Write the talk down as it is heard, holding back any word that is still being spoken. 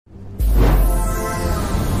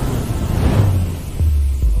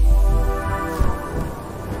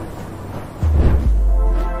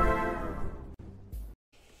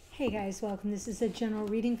Hey guys, welcome. This is a general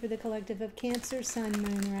reading for the collective of Cancer, Sun,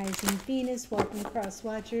 Moon, Rising, Venus. Welcome, cross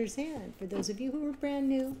watchers, and for those of you who are brand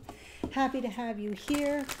new, happy to have you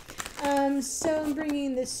here. So I'm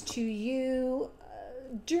bringing this to you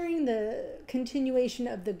during the continuation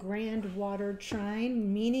of the grand water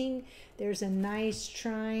trine, meaning there's a nice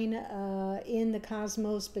trine in the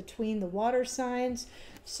cosmos between the water signs.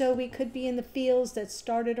 So we could be in the fields that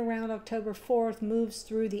started around October 4th, moves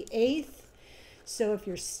through the 8th. So if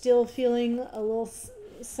you're still feeling a little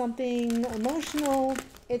something emotional,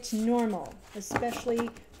 it's normal, especially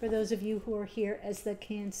for those of you who are here as the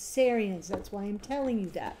Cancerians. That's why I'm telling you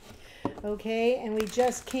that. Okay, and we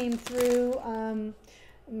just came through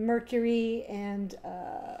Mercury and,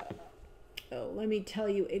 let me tell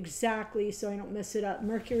you exactly so I don't mess it up.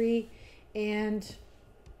 Mercury and,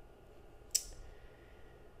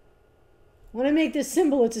 when I make this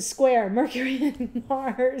symbol, it's a square. Mercury and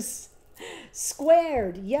Mars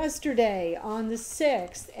squared yesterday on the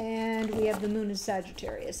 6th, and we have the moon in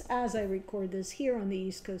Sagittarius as I record this here on the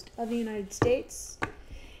east coast of the United States.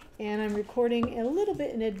 And I'm recording a little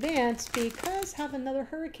bit in advance because I have another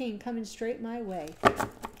hurricane coming straight my way.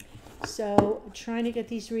 So I'm trying to get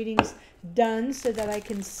these readings done so that I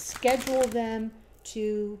can schedule them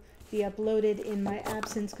to be uploaded in my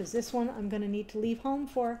absence, because this one I'm going to need to leave home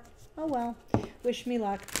for. Oh well, wish me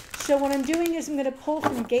luck. So what I'm doing is I'm going to pull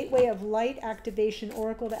from Gateway of Light Activation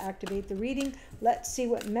Oracle to activate the reading. Let's see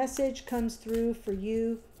what message comes through for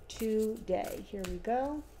you today. Here we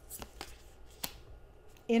go.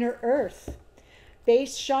 Inner Earth.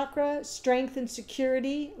 Base chakra, strength and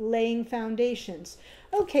security, laying foundations.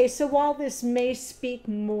 Okay, so while this may speak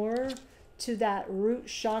more to that root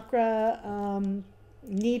chakra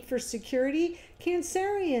need for security,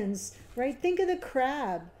 Cancerians, right? Think of the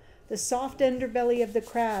crab. The soft underbelly of the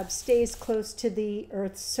crab stays close to the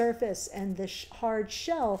earth's surface, and the hard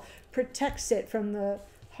shell protects it from the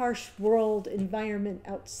harsh world environment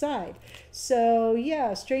outside. So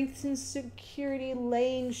yeah, strength and security,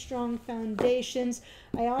 laying strong foundations.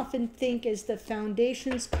 I often think as the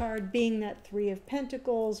foundations card being that 3 of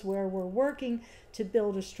Pentacles, where we're working to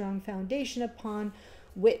build a strong foundation upon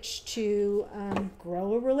which to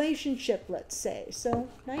grow a relationship, let's say. So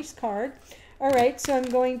nice card. All right, so I'm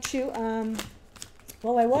going to,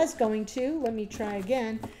 let me try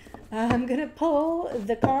again. I'm going to pull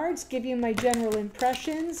the cards, give you my general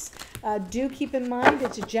impressions. Do keep in mind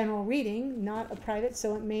it's a general reading, not a private,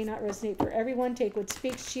 so it may not resonate for everyone. Take what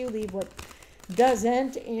speaks to you, leave what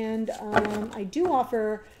doesn't. And I do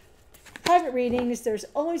offer private readings. There's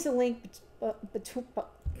always a link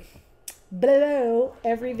below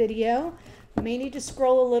every video. You may need to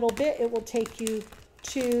scroll a little bit. It will take you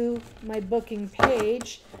to my booking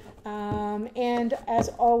page, and as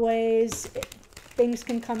always, things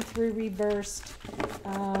can come through reversed,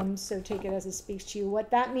 so take it as it speaks to you. What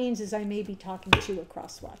that means is I may be talking to a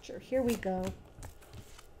cross watcher. Here we go.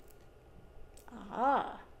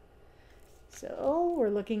 So we're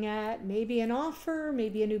looking at maybe an offer,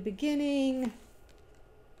 maybe a new beginning.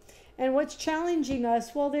 And what's challenging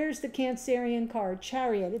us? Well, there's the Cancerian card,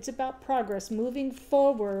 Chariot. It's about progress, moving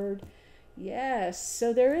forward. Yes,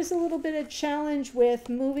 so there is a little bit of challenge with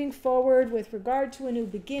moving forward with regard to a new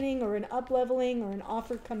beginning or an up-leveling or an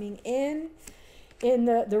offer coming in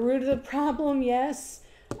the root of the problem, yes.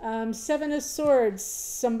 7 of Swords,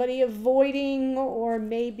 somebody avoiding or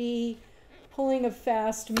maybe pulling a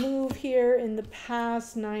fast move here in the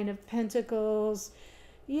past. 9 of Pentacles.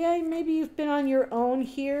 Yeah, maybe you've been on your own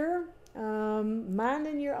here,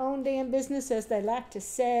 minding your own damn business, as they like to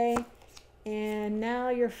say. And now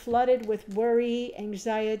you're flooded with worry,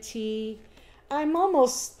 anxiety. I'm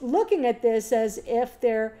almost looking at this as if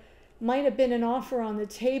there might have been an offer on the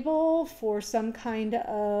table for some kind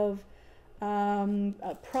of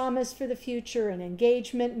a promise for the future, an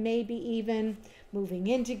engagement, maybe even moving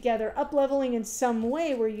in together, up-leveling in some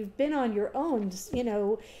way where you've been on your own, you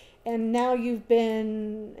know, and now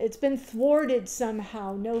it's been thwarted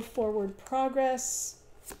somehow, no forward progress.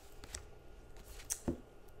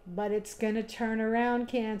 But it's going to turn around,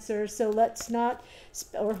 Cancer. So let's not,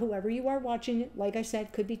 or whoever you are watching it, like I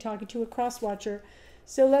said, could be talking to a cross watcher.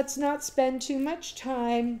 So let's not spend too much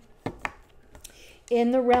time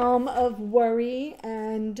in the realm of worry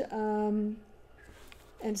and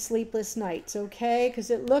sleepless nights, okay? Because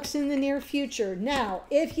it looks in the near future. Now,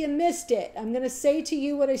 if you missed it, I'm going to say to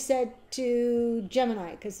you what I said to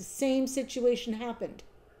Gemini, because the same situation happened.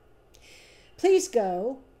 Please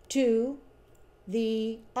go to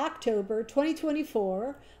the October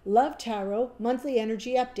 2024 Love Tarot Monthly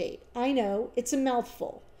Energy Update. I know it's a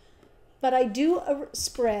mouthful, but I do a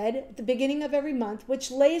spread at the beginning of every month,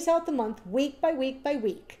 which lays out the month week by week by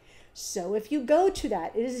week. So if you go to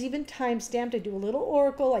that, it is even time-stamped. I do a little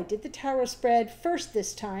oracle. I did the tarot spread first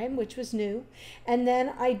this time, which was new. And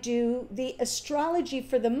then I do the astrology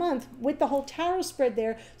for the month with the whole tarot spread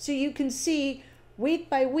there, so you can see week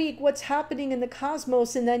by week what's happening in the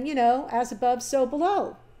cosmos, and then, you know, as above, so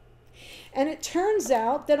below. And it turns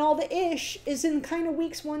out that all the ish is in kind of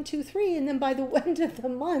weeks 1, 2, 3, and then by the end of the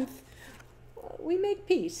month, we make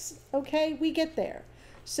peace, okay? We get there.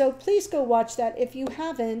 So please go watch that if you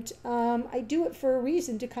haven't. I do it for a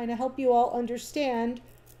reason, to kind of help you all understand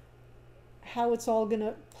how it's all going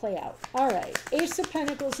to play out. All right, Ace of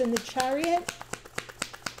Pentacles in the Chariot.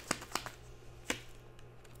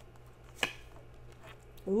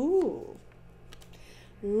 Ooh,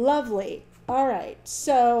 lovely. All right,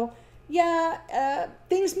 so yeah,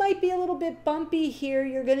 things might be a little bit bumpy here.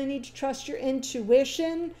 You're going to need to trust your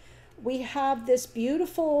intuition. We have this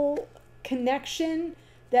beautiful connection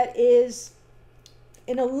that is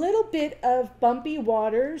in a little bit of bumpy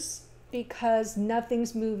waters because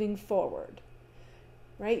nothing's moving forward,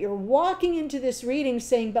 right? You're walking into this reading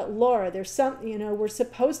saying, but Laura, there's something, you know, there's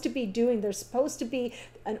supposed to be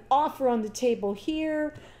an offer on the table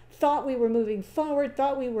here, thought we were moving forward,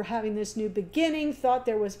 thought we were having this new beginning, thought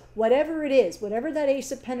there was whatever it is, whatever that Ace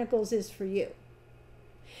of Pentacles is for you.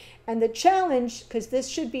 And the challenge, because this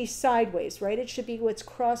should be sideways, right? It should be what's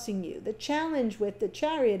crossing you. The challenge with the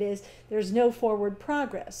Chariot is there's no forward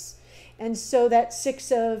progress. And so that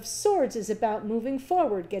Six of Swords is about moving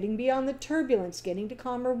forward, getting beyond the turbulence, getting to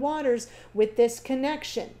calmer waters with this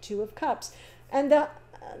connection, Two of Cups. And the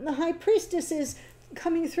High Priestess is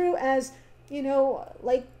coming through as, you know,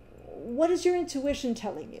 like, what is your intuition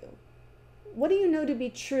telling you? What do you know to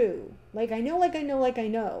be true? Like I know, like I know, like I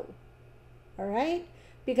know. All right?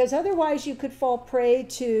 Because otherwise you could fall prey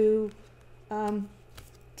to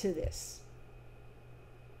this,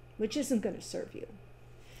 which isn't going to serve you.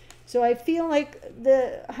 So I feel like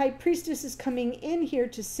the High Priestess is coming in here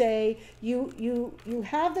to say you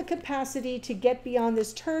have the capacity to get beyond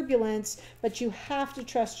this turbulence, but you have to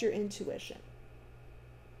trust your intuition.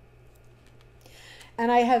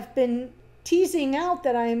 And I have been teasing out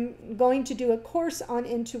that I'm going to do a course on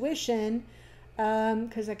intuition,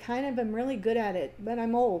 because I kind of am really good at it, but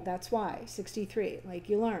I'm old, that's why, 63, like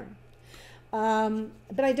you learn.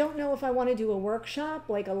 But I don't know if I want to do a workshop,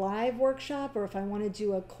 like a live workshop, or if I want to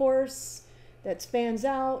do a course that spans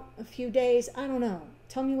out a few days. I don't know.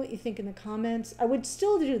 Tell me what you think in the comments. I would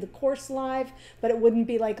still do the course live, but it wouldn't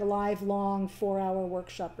be like a live, long 4-hour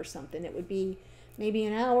workshop or something. It would be maybe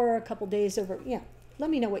an hour, a couple days over. Yeah, let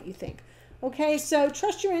me know what you think. Okay, so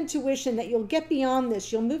trust your intuition that you'll get beyond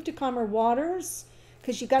this. You'll move to calmer waters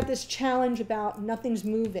because you got this challenge about nothing's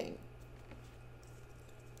moving.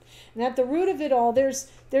 And at the root of it all, there's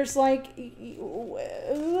like,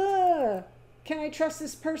 can I trust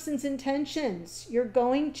this person's intentions? You're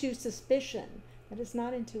going to suspicion. That is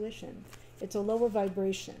not intuition. It's a lower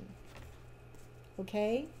vibration.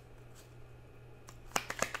 Okay?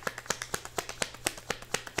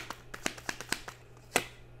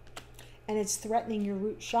 And it's threatening your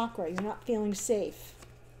root chakra. You're not feeling safe.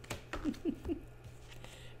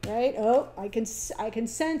 Right? Oh, I can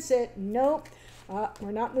sense it. Nope.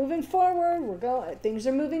 We're not moving forward. Things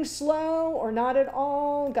are moving slow or not at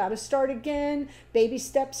all. Got to start again. Baby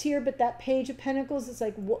steps here, but that Page of Pentacles, it's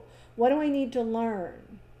like, what do I need to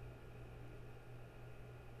learn?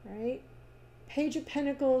 Right? Page of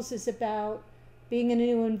Pentacles is about being in a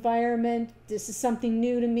new environment. This is something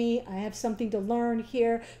new to me. I have something to learn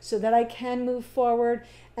here so that I can move forward.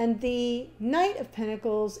 And the Knight of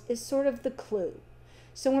Pentacles is sort of the clue.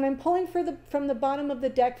 So when I'm pulling from the bottom of the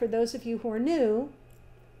deck, for those of you who are new,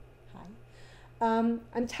 I'm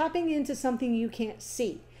tapping into something you can't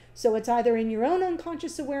see. So it's either in your own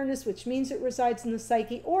unconscious awareness, which means it resides in the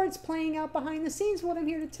psyche, or it's playing out behind the scenes. What I'm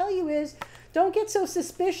here to tell you is, don't get so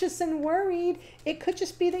suspicious and worried. It could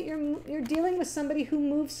just be that you're dealing with somebody who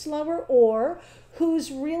moves slower, or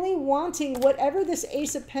who's really wanting whatever this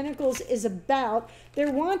Ace of Pentacles is about.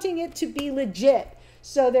 They're wanting it to be legit.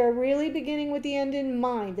 So they're really beginning with the end in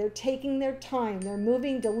mind. They're taking their time. They're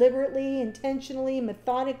moving deliberately, intentionally,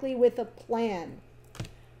 methodically with a plan.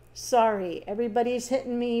 Sorry, everybody's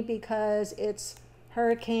hitting me because it's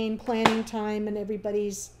hurricane planning time and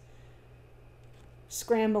everybody's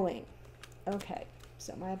scrambling. Okay,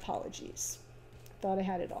 so my apologies. Thought I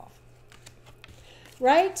had it off.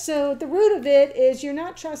 Right? So the root of it is you're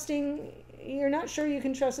not sure you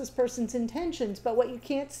can trust this person's intentions, but what you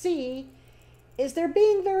can't see is they're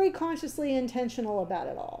being very consciously intentional about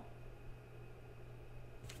it all.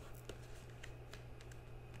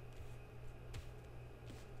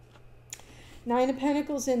 Nine of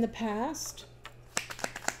Pentacles in the past.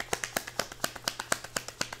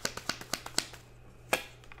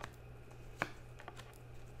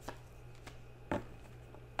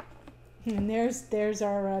 And there's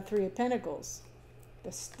our Three of Pentacles,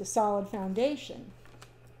 the solid foundation.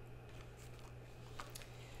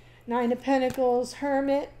 Nine of Pentacles,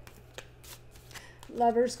 Hermit,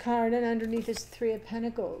 Lover's card, and underneath is Three of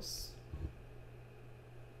Pentacles.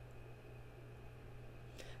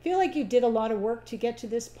 I feel like you did a lot of work to get to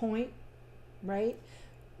this point, right?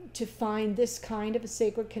 To find this kind of a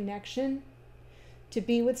sacred connection, to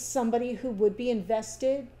be with somebody who would be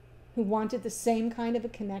invested, who wanted the same kind of a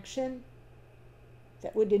connection,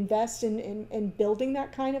 that would invest in building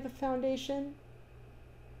that kind of a foundation.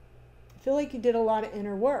 I feel like you did a lot of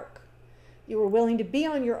inner work. You were willing to be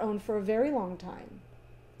on your own for a very long time.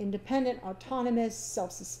 Independent, autonomous,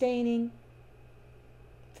 self-sustaining,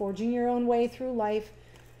 forging your own way through life.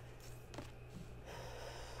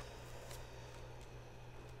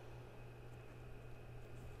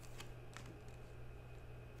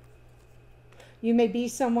 You may be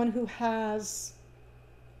someone who has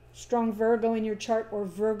strong Virgo in your chart or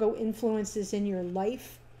Virgo influences in your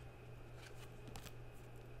life.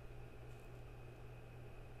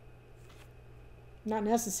 Not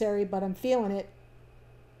necessary, but I'm feeling it.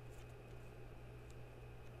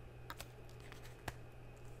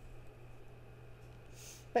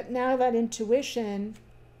 But now that intuition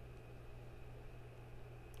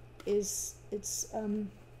is, it's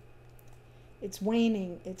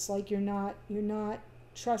waning. It's like you're not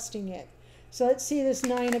trusting it. So let's see this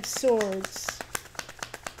Nine of Swords.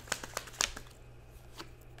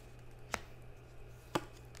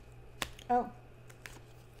 Oh.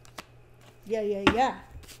 Yeah.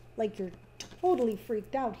 Like you're totally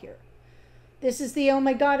freaked out here. This is the, oh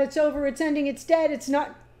my God, it's over, it's ending, it's dead, it's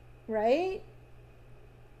not, right?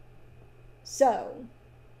 So,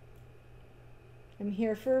 I'm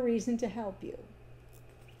here for a reason to help you.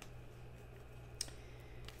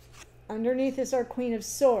 Underneath is our Queen of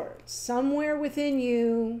Swords. Somewhere within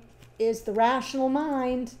you is the rational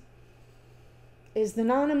mind, is the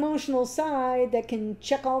non-emotional side that can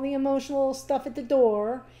check all the emotional stuff at the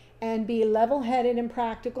door and be level-headed and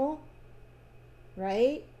practical,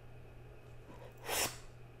 right?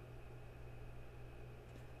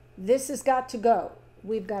 This has got to go.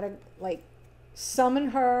 We've got to, like, summon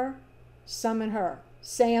her.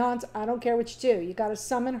 Seance, I don't care what you do. You got to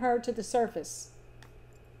summon her to the surface.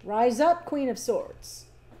 Rise up, Queen of Swords,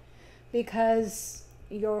 because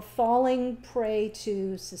you're falling prey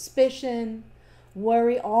to suspicion,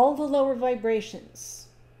 worry, all the lower vibrations.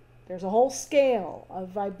 There's a whole scale of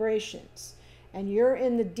vibrations, and you're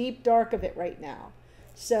in the deep dark of it right now.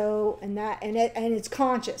 So, and it's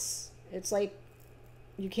conscious. It's like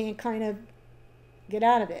you can't kind of get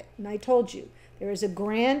out of it. And I told you, there is a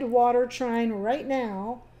grand water trine right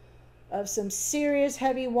now of some serious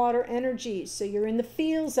heavy water energies. So you're in the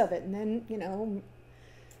feels of it. And then, you know,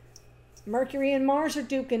 Mercury and Mars are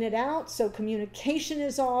duking it out. So communication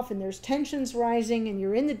is off and there's tensions rising and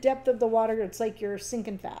you're in the depth of the water. It's like you're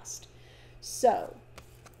sinking fast. So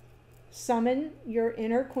summon your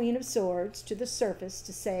inner Queen of Swords to the surface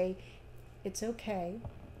to say, it's okay.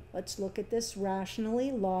 Let's look at this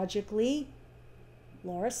rationally, logically.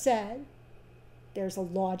 Laura said, there's a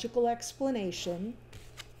logical explanation.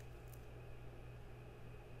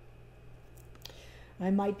 I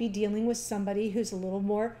might be dealing with somebody who's a little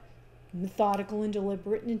more methodical and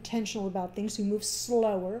deliberate and intentional about things, who moves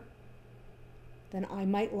slower than I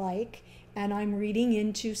might like, and I'm reading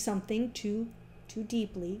into something too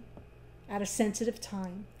deeply at a sensitive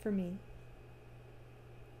time for me.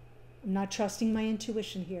 I'm not trusting my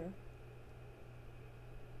intuition here.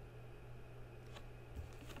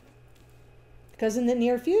 Because in the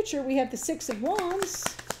near future, we have the Six of Wands.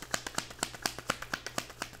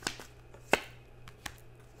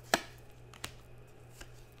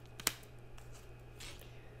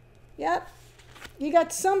 Yep. You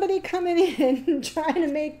got somebody coming in trying to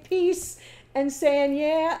make peace and saying,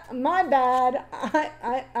 yeah, my bad.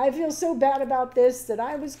 I feel so bad about this that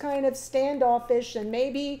I was kind of standoffish and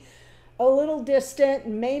maybe a little distant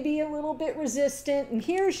and maybe a little bit resistant. And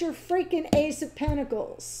here's your freaking Ace of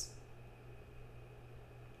Pentacles.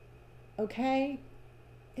 Okay?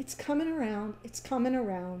 It's coming around. It's coming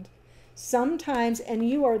around. Sometimes, and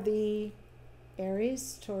you are the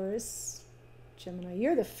Aries, Taurus, Gemini.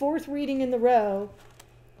 You're the fourth reading in the row.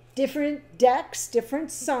 Different decks,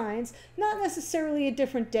 different signs. Not necessarily a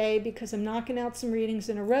different day because I'm knocking out some readings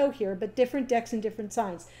in a row here, but different decks and different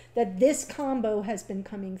signs. That this combo has been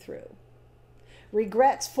coming through.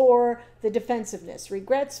 Regrets for the defensiveness.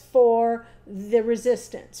 Regrets for the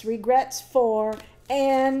resistance. Regrets for,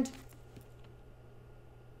 and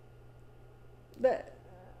the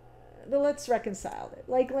let's reconcile it.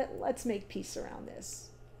 Like, let's make peace around this.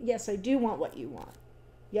 Yes, I do want what you want.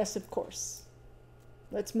 Yes, of course.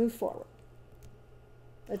 Let's move forward.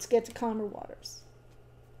 Let's get to calmer waters.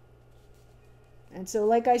 And so,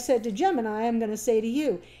 like I said to Gemini, I'm going to say to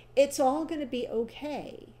you, it's all going to be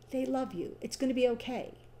okay. They love you. It's going to be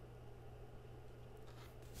okay.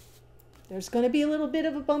 There's going to be a little bit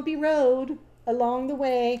of a bumpy road along the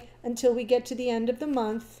way until we get to the end of the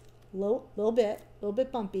month. Little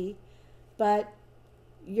bit bumpy. But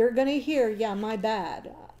you're going to hear, yeah, my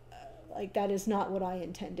bad. Like, that is not what I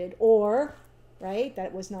intended. Or, right,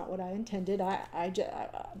 that was not what I intended. I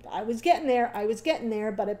was getting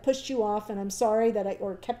there, but I pushed you off, and I'm sorry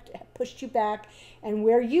that pushed you back. And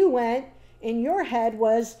where you went in your head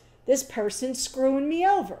was, this person screwing me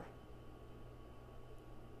over.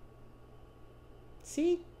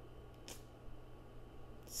 See?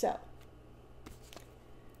 So,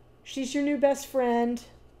 she's your new best friend.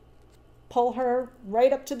 Pull her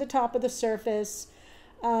right up to the top of the surface.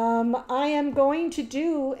 I am going to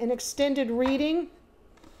do an extended reading,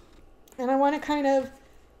 and I want to kind of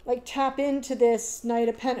like tap into this Knight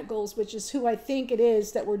of Pentacles, which is who I think it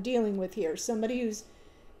is that we're dealing with here. Somebody who's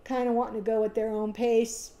kind of wanting to go at their own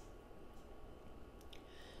pace.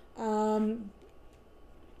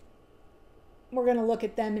 We're going to look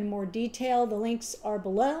at them in more detail. The links are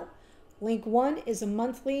below. Link 1 is a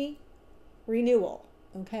monthly renewal.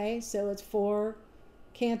 Okay, so it's for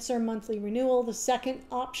Cancer monthly renewal. The second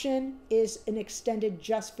option is an extended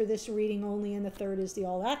just for this reading only, and the third is the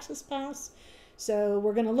all access pass. So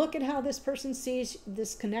we're going to look at how this person sees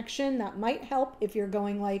this connection. That might help if you're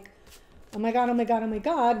going like, oh my God, oh my God, oh my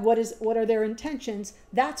God, what are their intentions?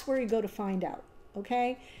 That's where you go to find out.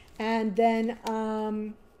 Okay, and then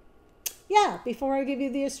yeah, before I give you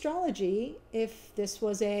the astrology, if this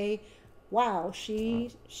was a wow, she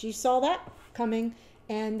saw that coming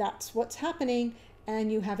and that's what's happening,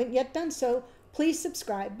 and you haven't yet done so, please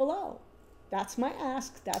subscribe below. That's my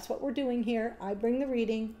ask. That's what we're doing here. I bring the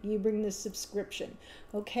reading, you bring the subscription.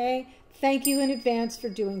 Okay? Thank you in advance for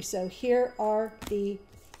doing so. Here are the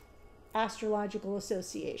astrological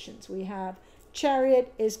associations. We have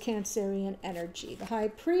Chariot is Cancerian energy. The High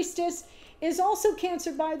Priestess is also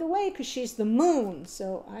Cancer, by the way, because she's the moon.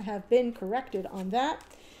 So I have been corrected on that.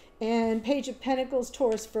 And Page of Pentacles,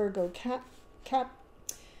 Taurus, Virgo,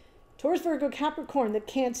 Taurus, Virgo, Capricorn. The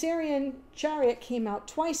Cancerian Chariot came out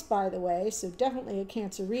twice, by the way, so definitely a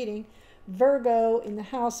Cancer reading. Virgo in the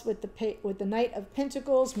house with the Knight of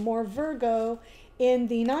Pentacles, more Virgo. In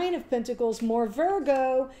the Nine of Pentacles, more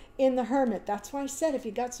Virgo in the Hermit. That's why I said if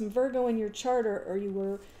you got some Virgo in your chart, or you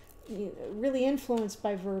were really influenced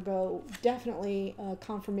by Virgo, definitely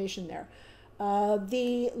confirmation there.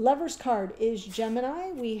 The Lover's card is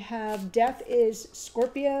Gemini. We have Death is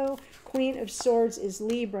Scorpio. Queen of Swords is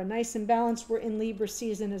Libra. Nice and balanced. We're in Libra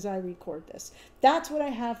season as I record this. That's what I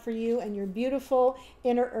have for you and your beautiful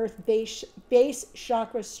inner earth base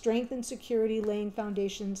chakra, strength and security, laying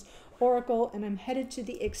foundations, oracle. And I'm headed to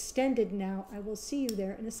the extended now. I will see you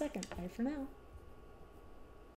there in a second. Bye for now.